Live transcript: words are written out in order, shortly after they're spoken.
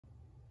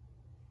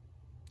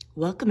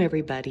Welcome,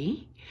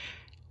 everybody.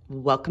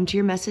 Welcome to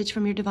your message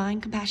from your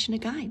divine compassionate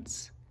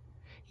guides.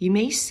 You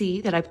may see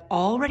that I've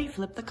already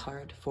flipped the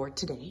card for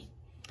today.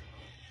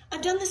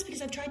 I've done this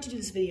because I've tried to do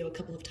this video a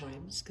couple of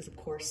times because, of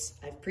course,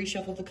 I've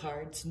pre-shuffled the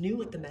cards, knew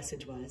what the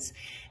message was,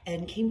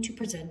 and came to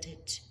present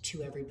it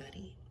to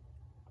everybody.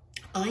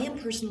 I am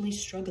personally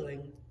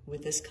struggling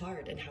with this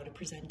card and how to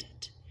present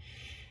it.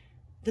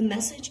 The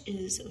message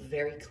is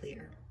very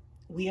clear.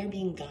 We are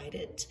being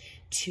guided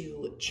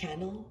to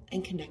channel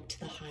and connect to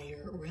the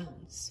higher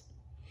realms.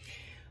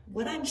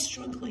 What I'm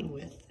struggling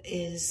with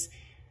is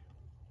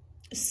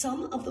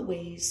some of the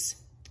ways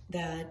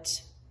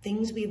that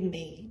things we've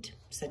made,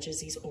 such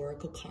as these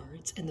oracle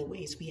cards and the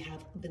ways we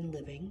have been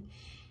living,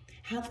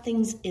 have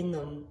things in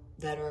them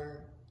that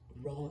are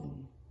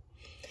wrong.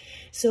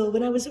 So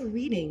when I was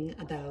reading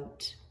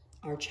about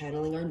our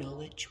channeling our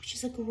knowledge, which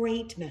is a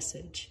great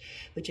message,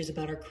 which is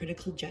about our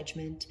critical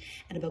judgment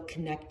and about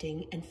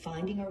connecting and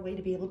finding our way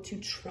to be able to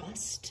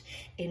trust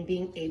in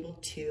being able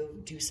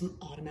to do some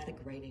automatic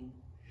writing,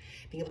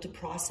 being able to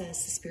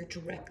process the spirit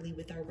directly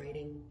with our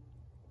writing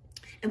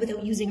and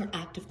without using our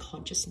active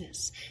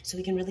consciousness, so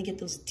we can really get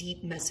those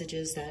deep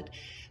messages that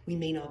we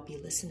may not be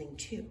listening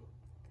to.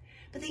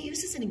 But they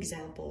use as an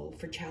example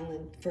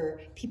for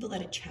people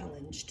that are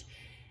channeled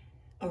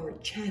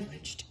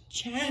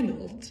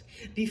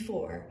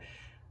before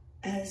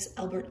as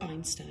Albert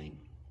Einstein.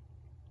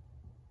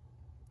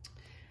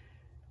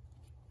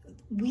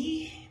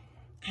 We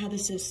have a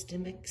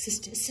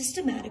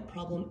systematic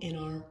problem in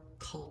our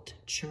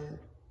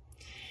culture.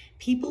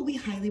 People we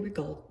highly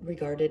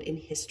regarded in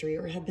history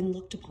or have been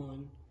looked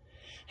upon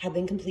have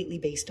been completely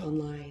based on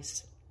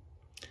lies.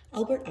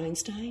 Albert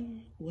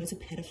Einstein was a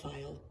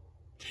pedophile.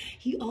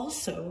 He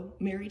also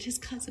married his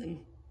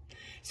cousin,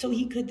 so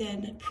he could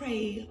then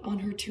prey on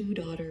her 2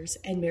 daughters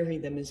and marry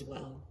them as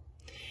well.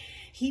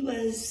 He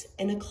was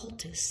an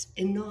occultist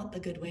in not the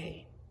good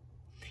way.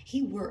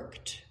 He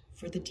worked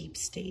for the deep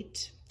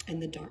state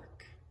and the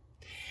dark.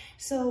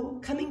 So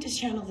coming to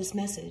channel this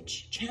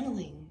message,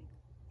 channeling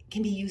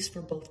can be used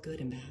for both good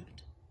and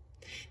bad.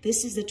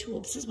 This is the tool.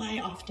 This is why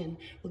I often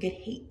will get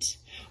hate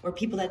or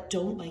people that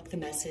don't like the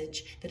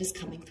message that is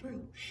coming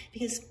through.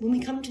 Because when we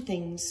come to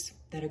things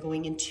that are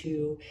going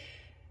into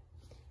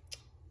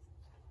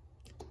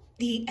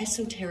the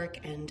esoteric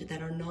end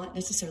that are not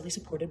necessarily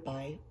supported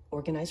by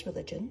organized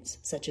religions,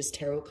 such as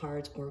tarot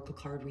cards, oracle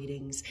card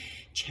readings,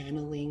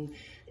 channeling,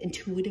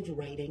 intuitive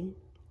writing,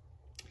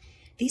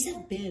 these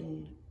have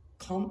been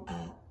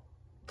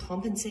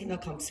compensated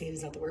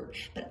is not the word,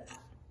 but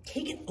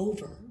taken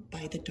over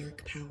by the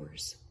dark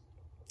powers.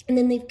 And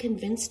then they've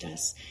convinced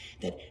us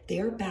that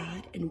they're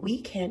bad and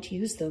we can't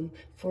use them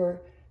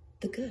for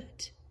the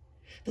good.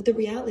 But the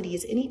reality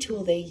is any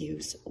tool they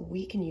use,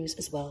 we can use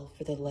as well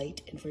for the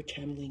light and for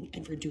channeling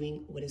and for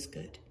doing what is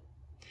good.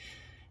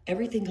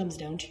 Everything comes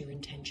down to your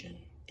intention.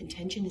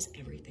 Intention is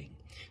everything.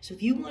 So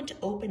if you want to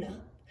open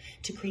up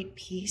to create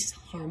peace,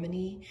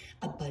 harmony,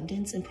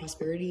 abundance, and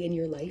prosperity in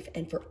your life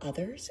and for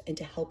others and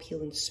to help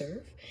heal and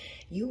serve,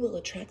 you will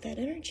attract that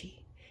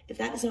energy. If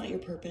that is not your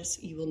purpose,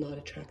 you will not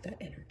attract that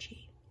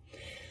energy.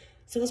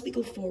 So as we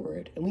go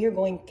forward, and we are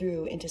going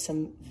through into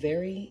some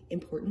very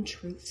important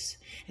truths,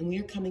 and we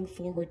are coming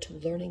forward to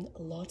learning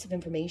lots of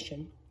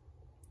information.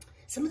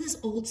 Some of this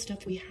old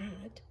stuff we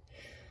had,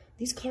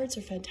 these cards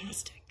are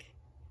fantastic,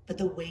 but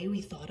the way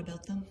we thought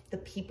about them, the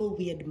people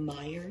we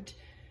admired,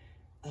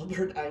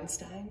 Albert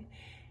Einstein,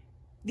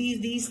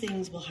 these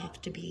things will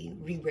have to be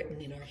rewritten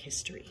in our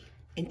history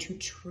into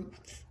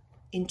truth,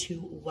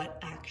 into what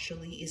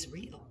actually is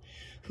real.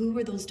 Who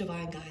were those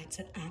divine guides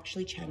that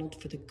actually channeled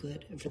for the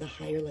good and for the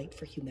higher light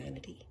for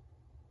humanity?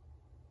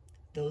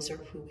 Those are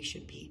who we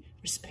should be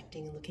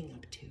respecting and looking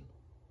up to.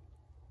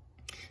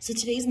 So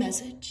today's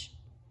message,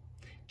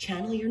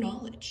 channel your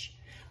knowledge.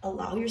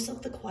 Allow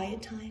yourself the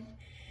quiet time.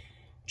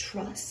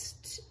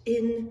 Trust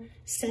in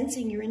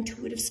sensing your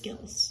intuitive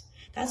skills.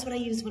 That's what I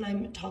use when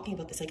I'm talking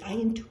about this. Like, I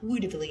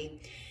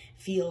intuitively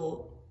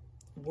feel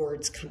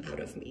words come out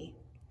of me.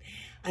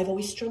 I've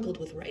always struggled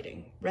with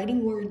writing.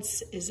 Writing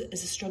words is a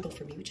struggle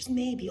for me, which is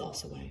maybe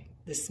also why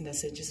this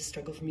message is a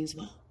struggle for me as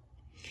well.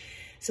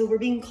 So we're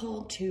being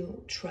called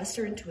to trust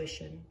our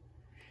intuition,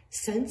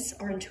 sense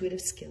our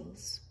intuitive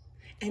skills,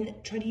 and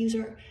try to use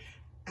our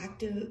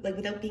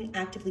without being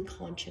actively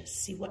conscious,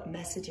 see what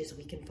messages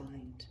we can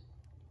find.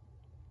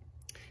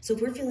 So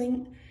if we're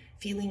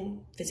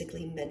feeling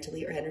physically,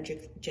 mentally, or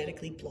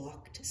energetically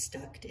blocked,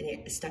 stuck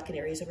in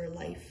areas of our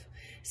life,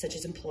 such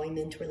as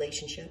employment,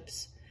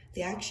 relationships,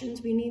 the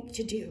actions we need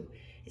to do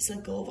is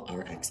let go of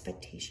our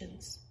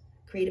expectations,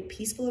 create a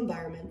peaceful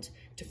environment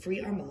to free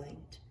our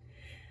mind.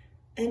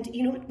 And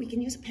you know what? We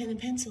can use a pen and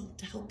pencil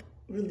to help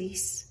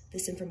release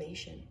this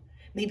information.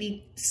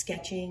 Maybe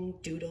sketching,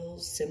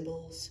 doodles,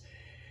 symbols,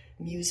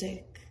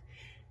 music,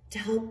 to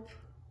help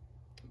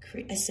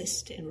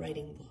assist in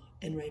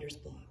writer's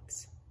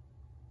blocks.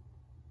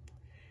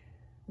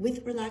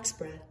 With relaxed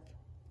breath,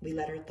 we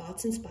let our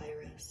thoughts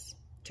inspire us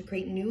to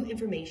create new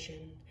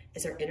information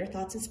as our inner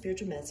thoughts and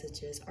spiritual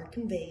messages are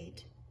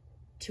conveyed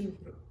to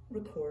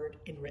record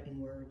in written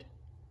word.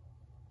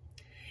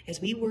 As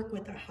we work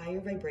with our higher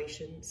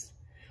vibrations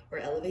or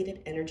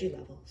elevated energy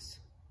levels,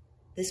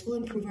 this will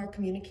improve our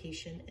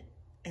communication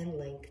and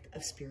length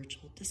of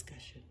spiritual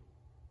discussion.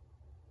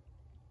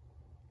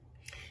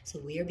 So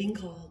we are being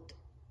called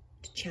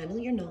to channel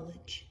your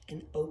knowledge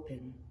and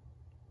open.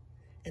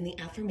 And the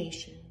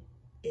affirmation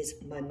is,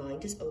 my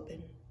mind is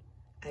open.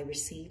 I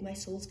receive my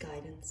soul's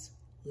guidance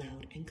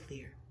loud and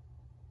clear.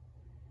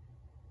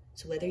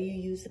 So whether you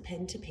use the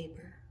pen to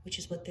paper, which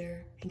is what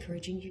they're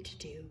encouraging you to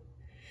do,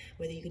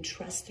 whether you can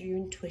trust through your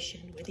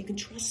intuition, whether you can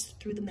trust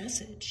through the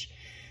message,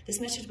 this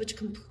message was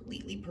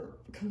completely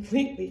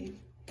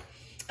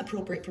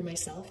appropriate for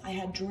myself. I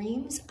had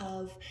dreams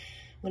of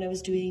when I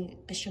was doing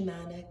a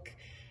shamanic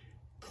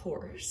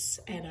course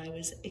and I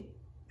was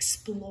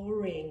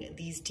exploring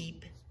these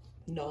deep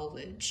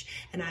knowledge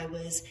and I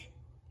was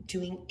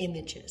doing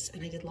images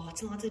and I did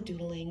lots and lots of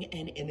doodling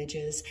and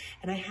images,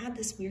 and I had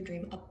this weird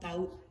dream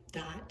about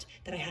that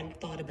I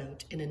hadn't thought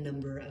about in a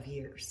number of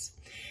years.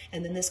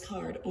 And then this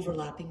card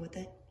overlapping with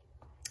it,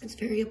 it's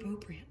very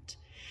appropriate.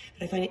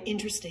 But I find it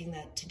interesting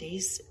that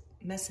today's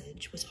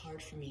message was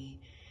hard for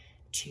me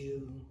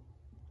to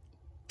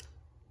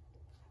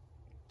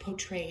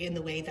portray in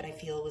the way that I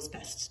feel was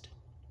best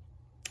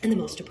and the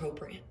most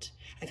appropriate.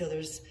 I feel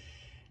there's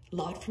a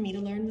lot for me to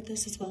learn with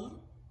this as well,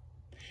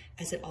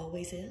 as it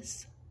always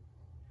is.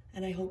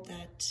 And I hope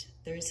that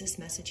there is this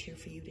message here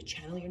for you to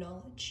channel your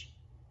knowledge,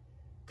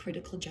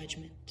 critical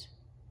judgment,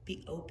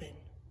 be open.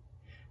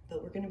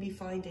 But we're going to be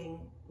finding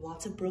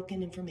lots of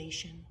broken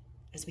information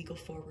as we go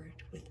forward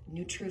with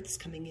new truths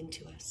coming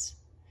into us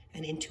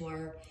and into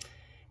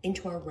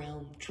our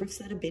realm. Truths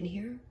that have been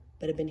here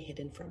but have been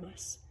hidden from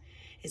us.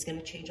 Is going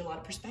to change a lot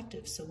of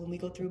perspectives. So when we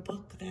go through a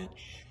book that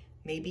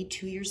maybe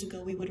 2 years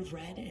ago we would have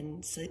read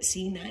and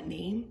seen that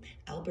name,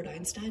 Albert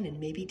Einstein, and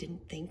maybe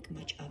didn't think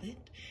much of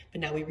it,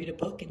 but now we read a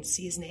book and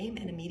see his name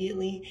and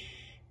immediately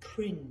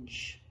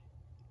cringe.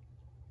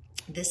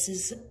 This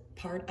is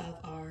part of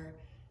our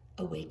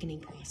awakening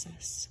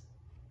process,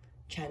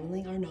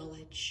 channeling our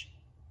knowledge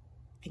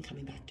and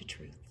coming back to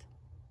truth.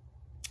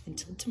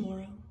 Until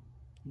tomorrow,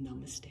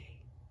 namaste.